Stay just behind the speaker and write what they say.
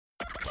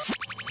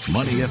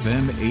Money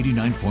FM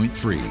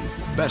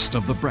 89.3, best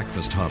of the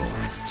breakfast huddle.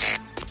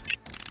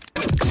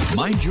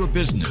 Mind your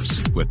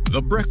business with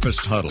the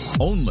breakfast huddle,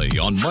 only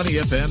on Money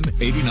FM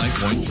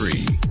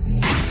 89.3.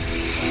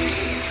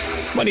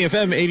 Money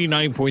FM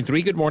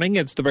 89.3. Good morning.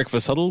 It's the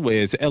Breakfast Huddle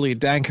with Elliot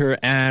Danker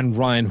and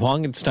Ryan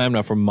Huang. It's time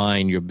now for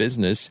Mind Your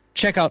Business.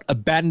 Check out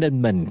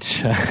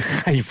abandonment.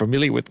 Are you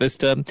familiar with this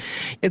term?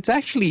 It's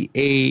actually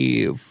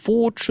a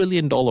 $4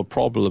 trillion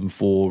problem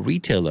for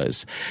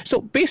retailers.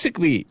 So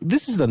basically,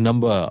 this is the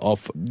number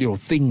of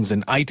things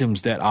and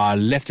items that are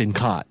left in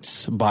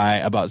carts by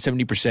about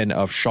 70%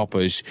 of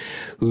shoppers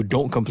who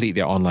don't complete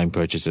their online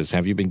purchases.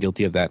 Have you been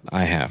guilty of that?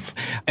 I have.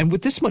 And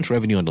with this much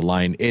revenue on the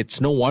line,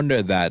 it's no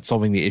wonder that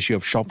solving the issue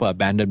of shopper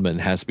abandonment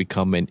has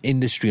become an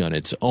industry on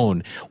its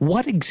own.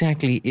 What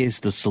exactly is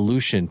the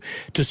solution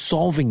to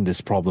solving this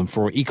problem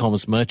for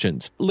e-commerce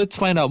merchants? Let's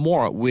find out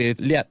more with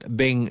Liat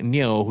Beng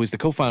Neo, who is the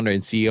co-founder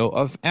and CEO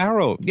of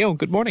Arrow. Neo,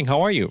 good morning.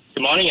 How are you?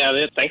 Good morning,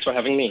 Elliot. Thanks for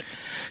having me.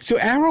 So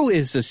Arrow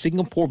is a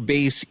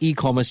Singapore-based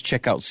e-commerce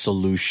checkout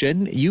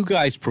solution. You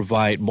guys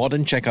provide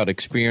modern checkout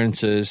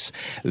experiences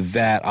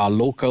that are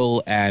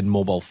local and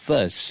mobile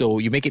first. So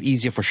you make it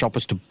easier for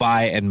shoppers to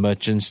buy and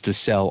merchants to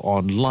sell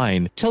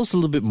online. Tell us a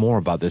little bit more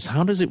about this.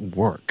 How does it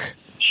work?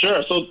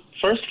 Sure. So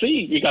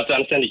firstly, you got to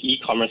understand the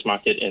e-commerce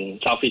market in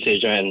Southeast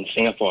Asia and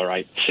Singapore,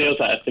 right? Sales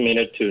are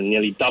estimated to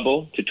nearly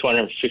double to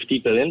 250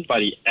 billion by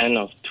the end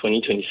of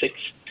 2026.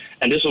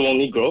 And this will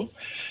only grow.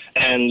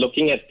 And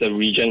looking at the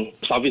region,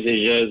 Southeast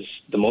Asia is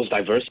the most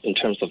diverse in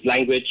terms of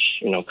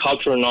language,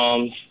 cultural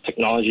norms,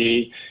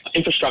 technology,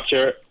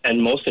 infrastructure,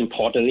 and most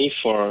importantly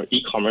for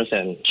e-commerce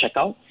and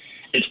checkout,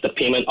 it's the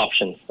payment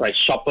option, right?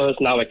 Shoppers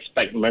now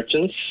expect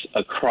merchants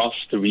across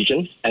the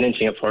region and in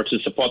Singapore to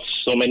support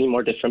so many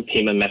more different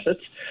payment methods.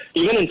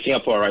 Even in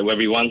Singapore, right, where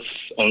we once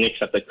only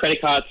accepted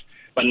credit cards,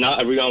 but now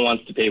everyone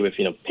wants to pay with,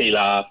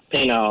 PayLah,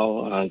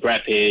 PayNow,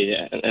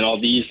 GrabPay, and all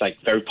these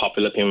very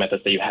popular payment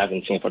methods that you have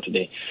in Singapore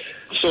today.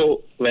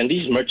 So when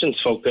these merchants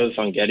focus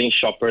on getting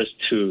shoppers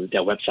to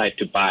their website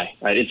to buy,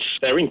 right, it's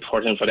very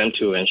important for them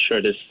to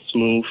ensure this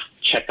smooth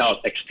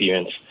checkout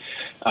experience.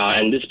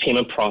 And this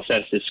payment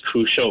process is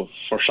crucial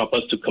for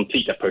shoppers to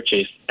complete their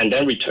purchase and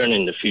then return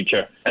in the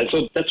future. And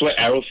so that's where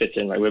Arrow fits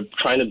in, right? We're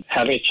trying to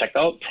have a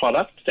checkout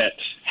product that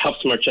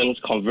helps merchants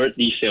convert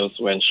these sales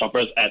when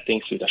shoppers add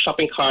things to their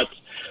shopping carts.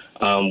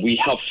 We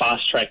help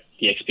fast-track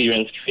the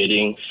experience,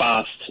 creating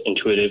fast,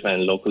 intuitive,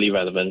 and locally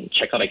relevant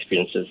checkout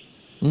experiences.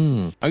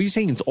 Are you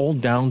saying it's all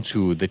down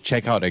to the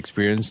checkout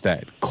experience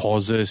that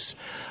causes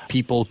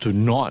people to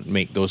not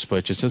make those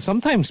purchases?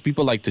 Sometimes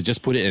people like to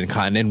just put it in a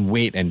cart and then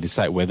wait and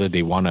decide whether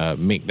they want to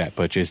make that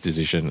purchase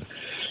decision.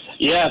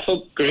 Yeah,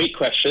 so great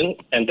question.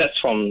 And that's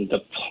from the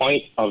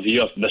point of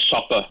view of the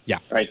shopper,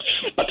 right?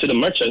 But to the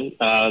merchant,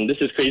 this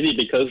is crazy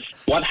because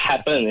what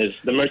happened is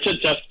the merchant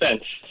just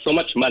spent so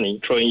much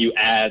money throwing you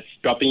ads,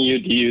 dropping you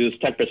deals,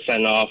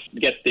 10% off,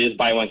 get this,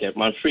 buy one, get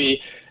one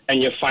free,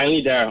 and you're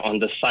finally there on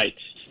the site.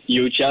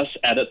 You just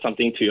added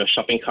something to your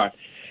shopping cart.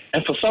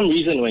 And for some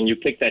reason, when you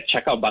click that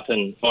checkout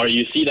button or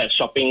you see that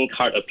shopping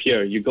cart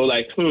appear, you go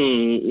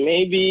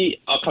maybe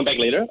I'll come back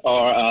later.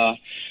 Or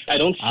I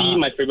don't see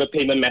my favorite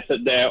payment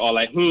method there. Or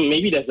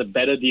maybe there's a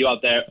better deal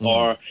out there.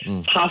 Or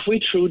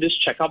halfway through this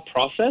checkout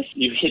process,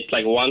 you hit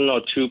one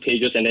or two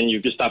pages and then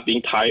you just start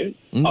being tired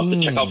of the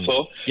checkout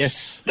flow.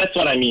 Yes. That's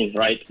what I mean,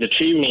 right? The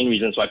three main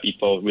reasons why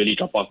people really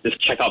drop off this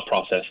checkout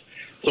process.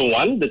 So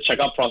one, the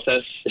checkout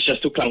process is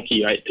just too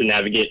clunky, right, to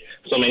navigate.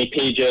 So many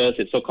pages,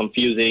 it's so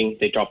confusing,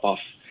 they drop off.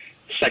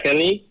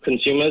 Secondly,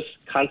 consumers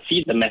can't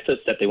see the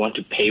methods that they want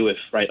to pay with,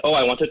 right? Oh,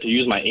 I wanted to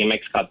use my Amex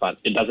card, but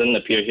it doesn't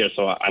appear here,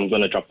 so I'm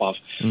going to drop off.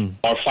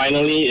 Or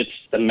finally, it's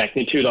the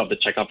magnitude of the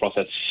checkout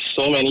process.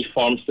 So many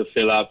forms to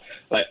fill up,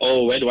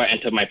 where do I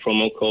enter my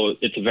promo code?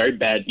 It's a very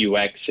bad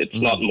UX. It's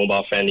not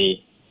mobile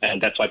friendly. And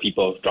that's why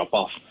people drop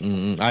off.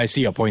 I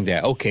see your point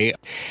there. Okay.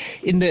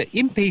 In the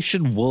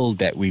impatient world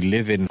that we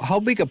live in, how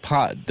big a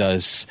part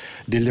does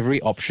delivery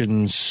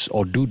options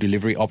or do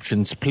delivery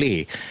options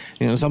play?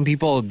 Some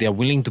people, they're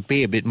willing to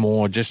pay a bit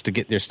more just to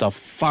get their stuff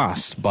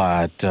fast,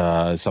 but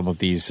some of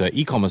these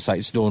e-commerce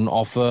sites don't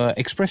offer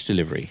express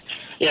delivery.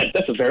 Yeah,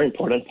 that's a very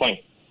important point.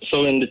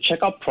 So in the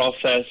checkout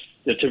process,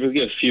 there are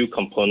typically a few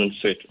components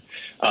to it.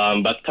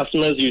 But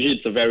customers, usually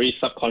it's a very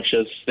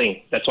subconscious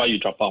thing. That's why you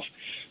drop off.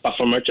 But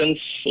for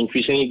merchants,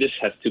 increasingly, this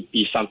has to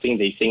be something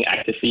they think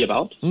actively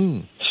about.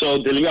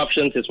 So delivery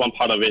options is one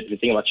part of it. If you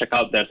think about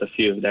checkout, there's a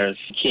few. There's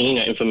keying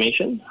your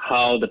information,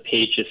 how the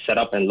page is set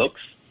up and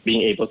looks,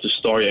 being able to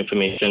store your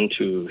information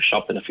to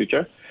shop in the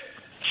future.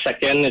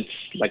 Second, it's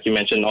like you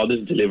mentioned, all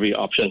these delivery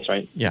options,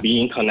 right? Yeah.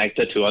 Being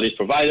connected to all these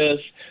providers.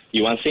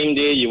 You want same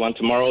day, you want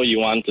tomorrow, you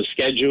want to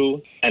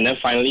schedule. And then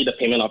finally, the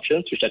payment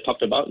options, which I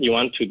talked about. You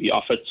want to be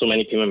offered so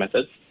many payment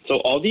methods. So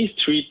all these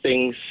three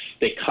things,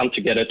 they come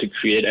together to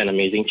create an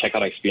amazing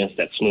checkout experience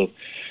that's smooth.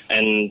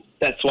 And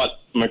that's what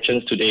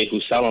merchants today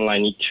who sell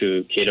online need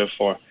to cater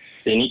for.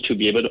 They need to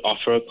be able to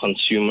offer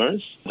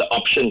consumers the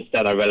options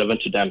that are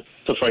relevant to them.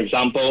 So for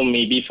example,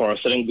 maybe for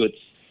certain goods,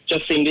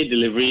 just same-day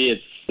delivery,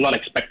 it's not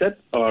expected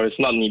or it's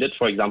not needed.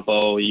 For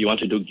example, you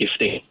want to do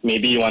gifting.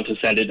 Maybe you want to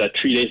send it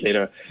 3 days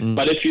later.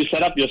 But if you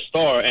set up your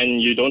store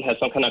and you don't have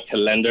some kind of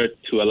calendar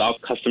to allow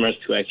customers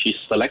to actually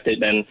select it,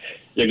 then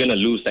you're going to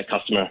lose that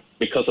customer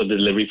because of the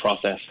delivery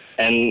process.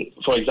 And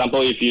for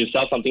example, if you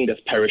sell something that's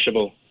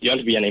perishable, you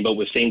want to be enabled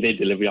with same-day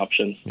delivery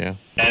options. Yeah.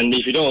 And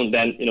if you don't,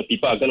 then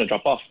people are going to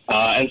drop off.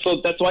 And so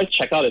that's why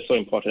checkout is so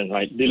important,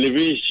 right?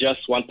 Delivery is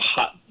just one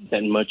part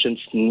that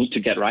merchants need to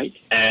get right.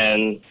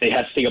 And they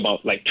have to think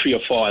about 3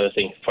 or 4 other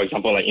things. For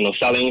example,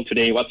 selling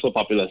today, what's so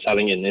popular?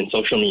 Selling in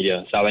social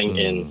media, selling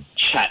in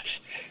chat,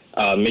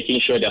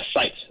 making sure their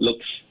site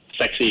looks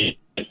sexy,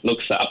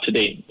 looks up to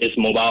date, is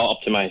mobile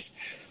optimized.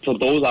 So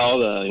those are all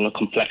the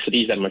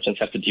complexities that merchants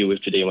have to deal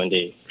with today when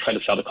they try to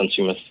sell to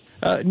consumers.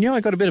 Neo,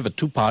 I got a bit of a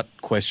two-part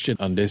question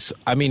on this.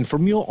 I mean,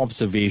 from your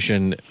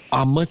observation,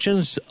 are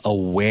merchants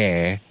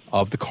aware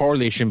of the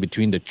correlation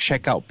between the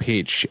checkout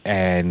page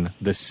and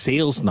the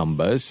sales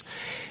numbers?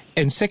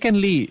 And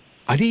secondly,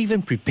 are they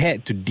even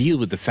prepared to deal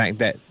with the fact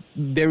that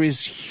there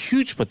is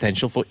huge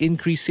potential for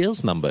increased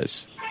sales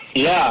numbers?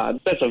 Yeah,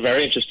 that's a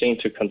very interesting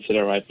to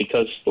consider, right?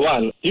 Because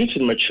one, due to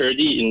the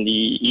maturity in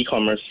the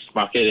e-commerce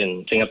market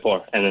in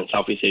Singapore and in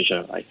Southeast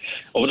Asia, right,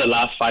 over the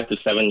last 5 to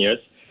 7 years,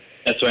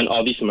 that's when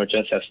all these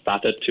merchants have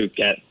started to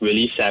get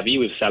really savvy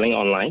with selling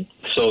online.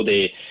 So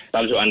they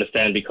started to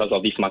understand because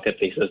of these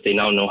marketplaces, they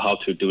now know how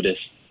to do this,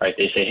 right?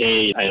 They say,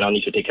 hey, I now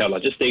need to take care of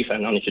logistics. I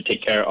now need to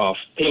take care of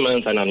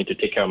payments. I now need to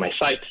take care of my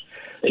site.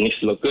 It needs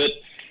to look good.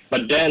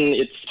 But then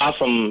it's far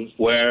from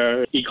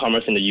where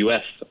e-commerce in the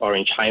US or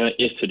in China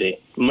is today.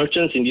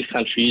 Merchants in these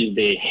countries,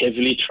 they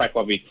heavily track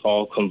what we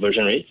call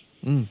conversion rates.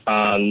 These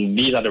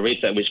are the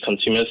rates at which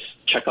consumers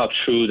check out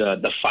through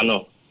the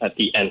funnel at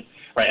the end,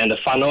 right? And the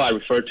funnel I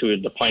refer to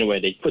is the point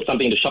where they put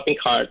something in the shopping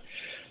cart,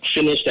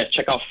 finish that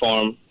checkout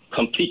form,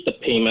 complete the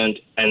payment,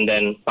 and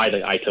then buy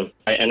the item,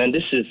 right? And then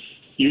this is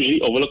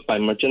usually overlooked by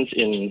merchants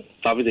in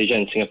Southeast Asia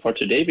and Singapore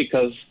today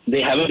because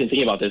they haven't been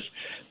thinking about this.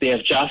 They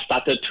have just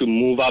started to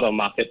move out of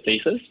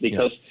marketplaces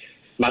because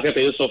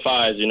marketplaces so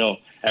far, as you know,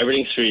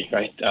 everything's free,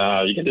 right?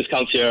 You get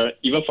discounts here.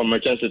 Even for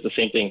merchants, it's the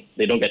same thing.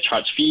 They don't get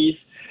charged fees.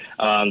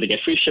 They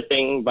get free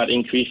shipping, but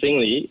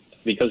increasingly,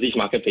 because these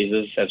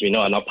marketplaces, as we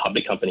know, are not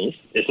public companies,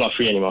 it's not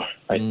free anymore,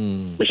 right?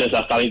 Merchants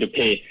are starting to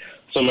pay.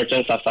 So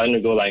merchants are starting to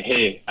go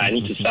hey, I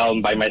need to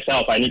sell by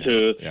myself. I need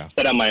to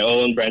set up my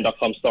own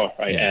brand.com store,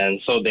 right? And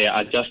so they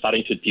are just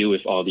starting to deal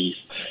with all these.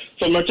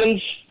 So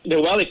merchants, they're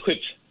well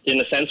equipped in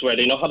the sense where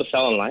they know how to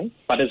sell online.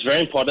 But it's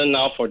very important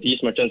now for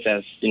these merchants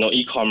as,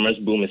 e-commerce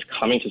boom is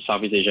coming to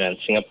Southeast Asia and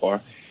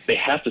Singapore. They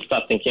have to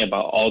start thinking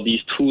about all these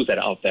tools that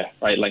are out there,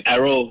 right? Like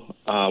Arrow,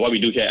 what we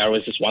do here, Arrow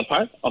is just one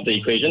part of the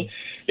equation.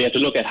 They have to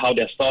look at how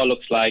their store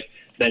looks like,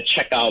 then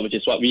checkout, which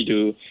is what we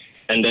do,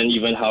 and then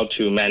even how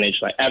to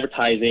manage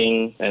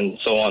advertising and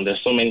so on.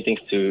 There's so many things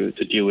to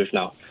deal with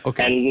now.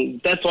 Okay.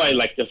 And that's why,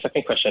 the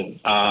second question,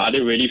 are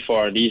they ready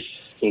for these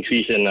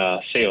increase in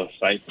sales,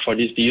 right, for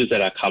these deals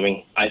that are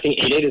coming? I think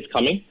 8.8 is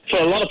coming.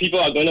 So a lot of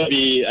people are going to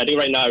be, I think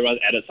right now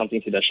everyone's added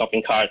something to their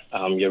shopping cart.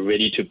 You're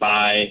ready to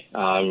buy.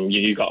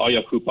 You got all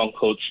your coupon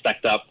codes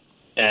stacked up.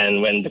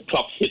 And when the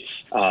clock hits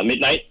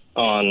midnight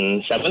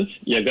on 7th,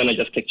 you're going to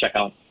just click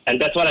checkout. And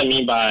that's what I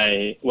mean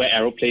by where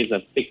Arrow plays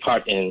a big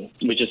part in,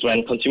 which is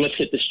when consumers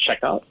hit this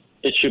checkout,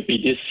 it should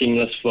be this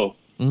seamless flow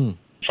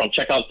from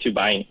checkout to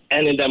buying.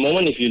 And in that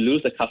moment, if you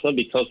lose the customer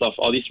because of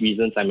all these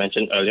reasons I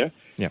mentioned earlier,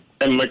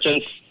 then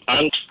merchants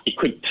aren't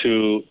equipped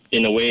to,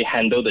 in a way,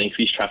 handle the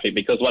increased traffic,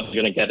 because what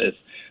you're going to get is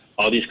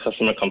all these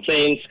customer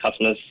complaints,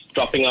 customers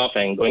dropping off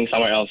and going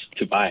somewhere else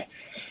to buy.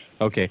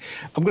 Okay,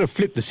 I'm going to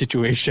flip the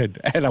situation,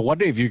 and I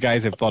wonder if you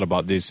guys have thought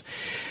about this.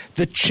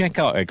 The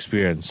checkout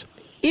experience.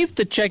 If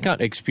the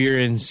checkout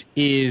experience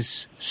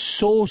is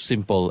so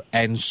simple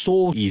and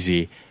so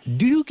easy,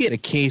 do you get a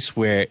case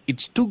where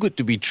it's too good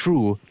to be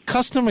true,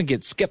 customer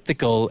gets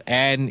skeptical,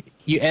 and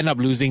you end up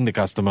losing the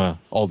customer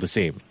all the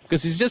same?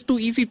 Because it's just too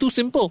easy, too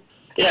simple.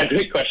 Yeah,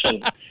 great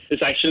question.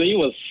 This actually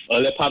was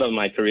earlier part of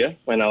my career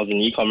when I was in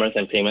e-commerce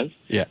and payments.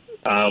 Yeah.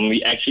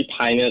 We actually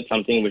pioneered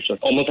something which was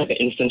almost like an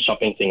instant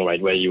shopping thing,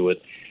 right, where you would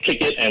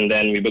click it and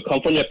then we would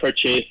confirm your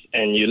purchase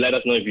and you let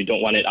us know if you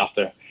don't want it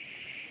after.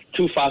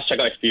 Too fast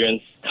checkout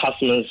experience,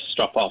 customers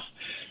drop off,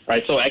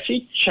 right? So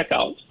actually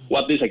checkout,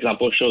 what this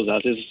example shows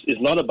us is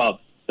not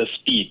about the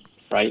speed,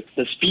 right?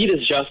 The speed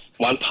is just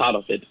one part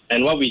of it.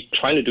 And what we're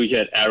trying to do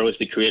here at Arrow is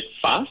to create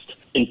fast,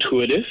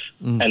 intuitive,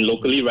 and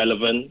locally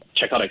relevant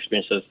checkout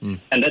experiences.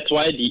 And that's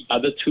why the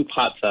other two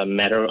parts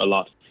matter a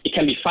lot. It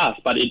can be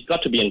fast, but it's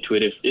got to be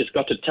intuitive. It's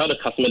got to tell the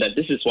customer that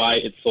this is why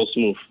it's so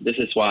smooth. This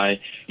is why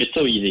it's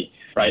so easy,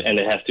 right? And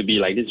it has to be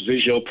this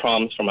visual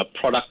prompts from a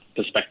product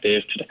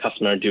perspective to the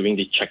customer during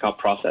the checkout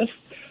process.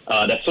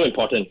 That's so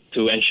important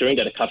to ensuring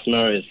that the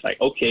customer is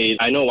okay,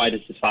 I know why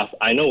this is fast.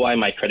 I know why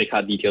my credit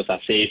card details are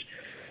safe.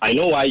 I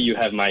know why you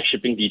have my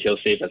shipping details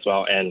safe as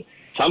well. And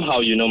somehow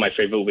you know my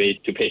favorite way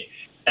to pay.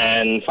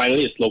 And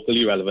finally, it's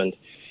locally relevant.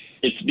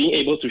 It's being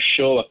able to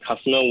show a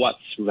customer what's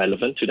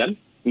relevant to them,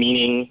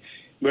 meaning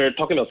we're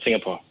talking about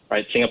Singapore,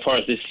 right? Singapore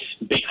is this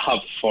big hub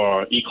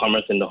for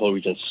e-commerce in the whole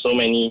region. So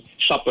many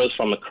shoppers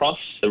from across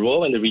the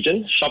world and the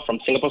region shop from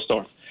Singapore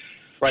stores,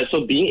 right?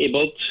 So being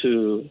able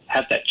to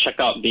have that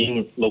checkout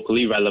being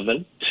locally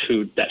relevant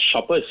to that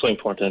shopper is so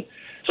important.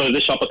 So if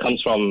this shopper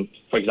comes from,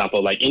 for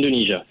example, like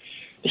Indonesia,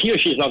 he or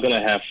she is not going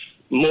to have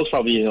most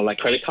probably, like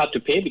credit card to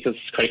pay because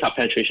credit card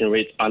penetration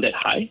rates aren't that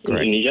high in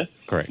Indonesia.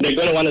 Correct. They're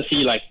going to want to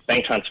see like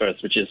bank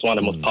transfers, which is one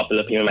of the most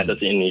popular payment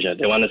methods in Indonesia.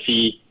 They want to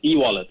see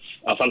e-wallets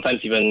or sometimes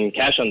even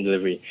cash on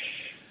delivery,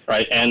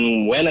 right?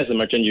 And when as a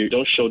merchant you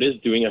don't show this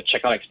during your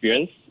checkout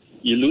experience,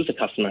 you lose the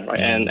customer, right?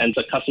 And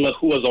the customer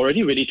who was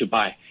already ready to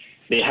buy,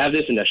 they have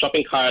this in their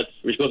shopping cart,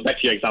 which goes back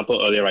to your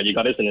example earlier, right? You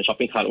got this in the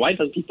shopping cart. Why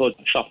does people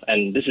shop?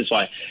 And this is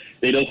why.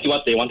 They don't see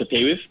what they want to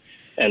pay with,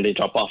 and they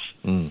drop off.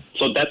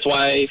 So that's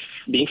why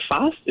being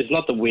fast is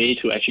not the way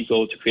to actually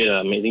go to create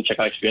an amazing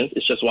checkout experience.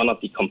 It's just one of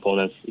the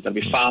components. It's got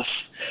to be fast,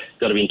 it's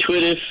got to be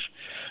intuitive,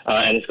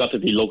 and it's got to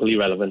be locally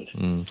relevant.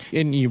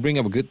 And you bring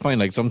up a good point,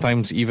 like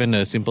sometimes even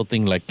a simple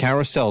thing like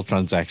carousel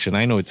transaction.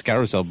 I know it's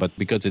carousel, but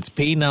because it's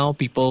pay now,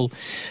 people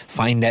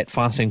find that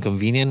fast and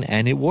convenient,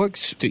 and it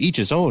works to each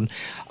his own.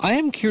 I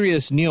am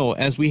curious, Neo,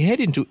 as we head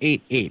into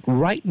 8/8,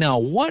 right now,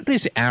 what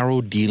is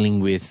Arrow dealing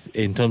with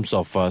in terms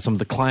of some of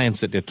the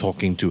clients that they're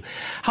talking to?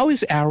 How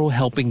is Arrow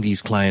helping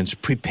these clients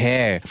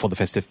prepare for the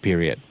festive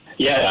period?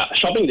 Yeah,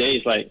 shopping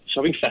days, like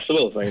shopping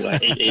festivals, right?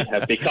 Like 8/8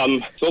 have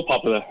become so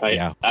popular, right?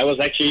 Yeah. I was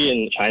actually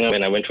in China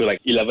when I went through like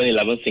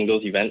 11/11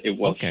 singles event. It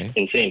was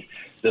insane.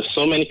 There's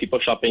so many people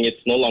shopping. It's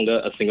no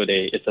longer a single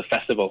day. It's a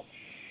festival.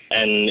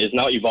 And it's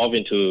now evolved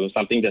into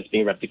something that's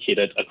being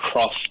replicated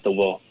across the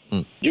world.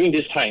 During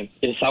this time,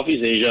 in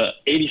Southeast Asia,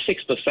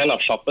 86%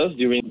 of shoppers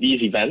during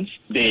these events,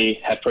 they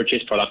have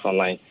purchased products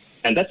online.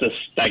 And that's a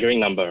staggering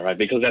number, right?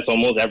 Because that's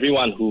almost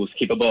everyone who's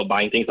capable of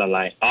buying things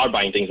online are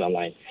buying things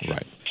online.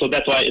 Right. So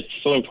that's why it's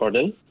so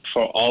important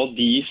for all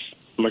these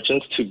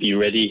merchants to be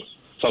ready,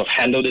 sort of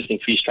handle this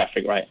increased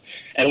traffic, right?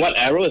 And what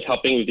Arrow is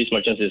helping with these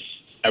merchants is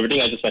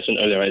everything I just mentioned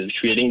earlier, right? Is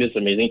creating this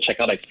amazing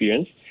checkout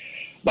experience.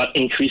 But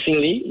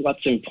increasingly,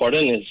 what's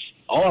important is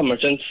all our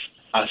merchants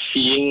are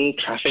seeing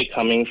traffic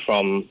coming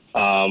from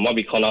what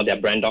we call now their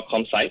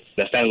brand.com sites,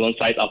 their standalone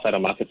sites outside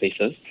of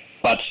marketplaces.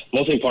 But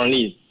most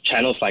importantly,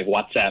 channels like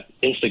WhatsApp,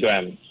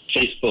 Instagram,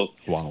 Facebook,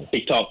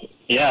 TikTok.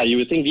 Yeah, you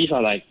would think these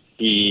are like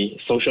the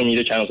social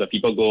media channels where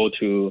people go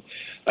to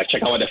like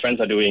check out what their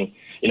friends are doing.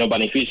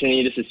 But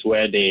increasingly this is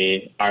where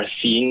they are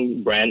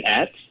seeing brand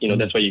ads.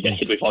 That's where you get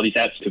hit with all these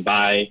ads to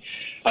buy.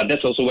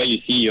 That's also where you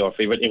see your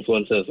favorite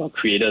influencers or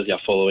creators you're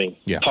following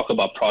talk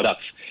about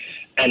products.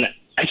 And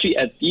actually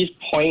at these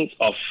points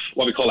of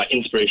what we call like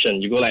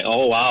inspiration, you go like,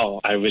 oh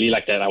wow, I really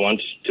like that. I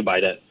want to buy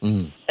that.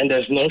 And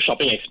there's no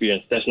shopping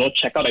experience. There's no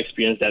checkout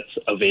experience that's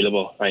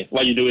available, right?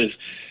 What you do is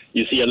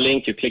you see a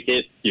link, you click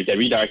it, you get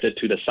redirected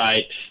to the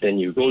site, then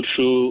you go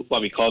through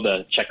what we call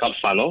the checkout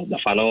funnel. The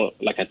funnel,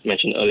 like I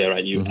mentioned earlier,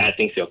 right? You add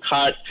things to your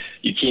cart,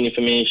 you key in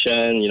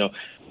information,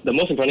 The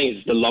most important thing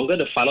is the longer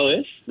the funnel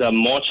is, the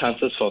more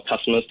chances for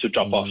customers to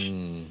drop off.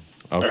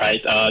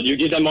 Right? You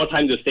give them more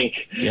time to think.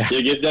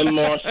 You give them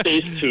more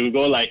space to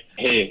go like,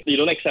 hey, you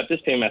don't accept this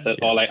payment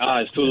method, or like,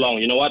 it's too long.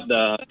 You know what?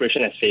 The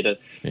inspiration has faded.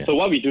 So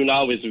what we do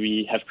now is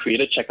we have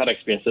created checkout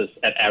experiences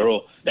at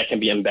Arrow that can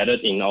be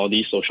embedded in all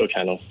these social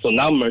channels. So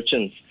now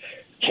merchants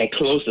can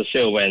close the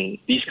sale when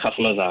these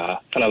customers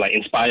are kind of like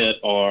inspired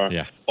or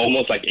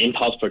almost like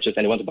impulse purchase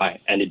and they want to buy,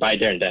 and they buy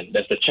there and then.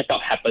 The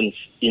checkout happens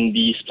in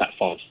these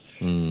platforms.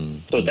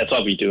 So that's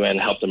what we do and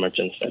help the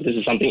merchants. And this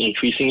is something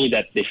increasingly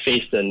that they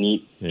face the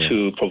need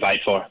to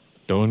provide for.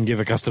 Don't give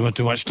a customer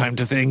too much time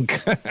to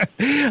think.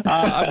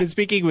 I've been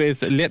speaking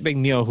with Liet Beng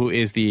Neo, who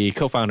is the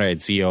co-founder and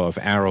CEO of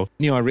Arrow.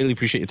 Neo, I really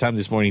appreciate your time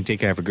this morning. Take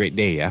care. Have a great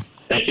day, yeah?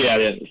 Thank you,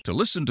 Elliot. To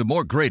listen to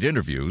more great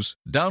interviews,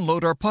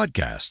 download our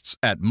podcasts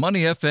at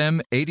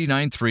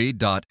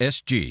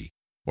moneyfm893.sg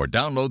or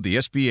download the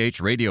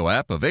SPH radio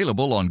app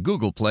available on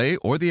Google Play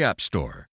or the App Store.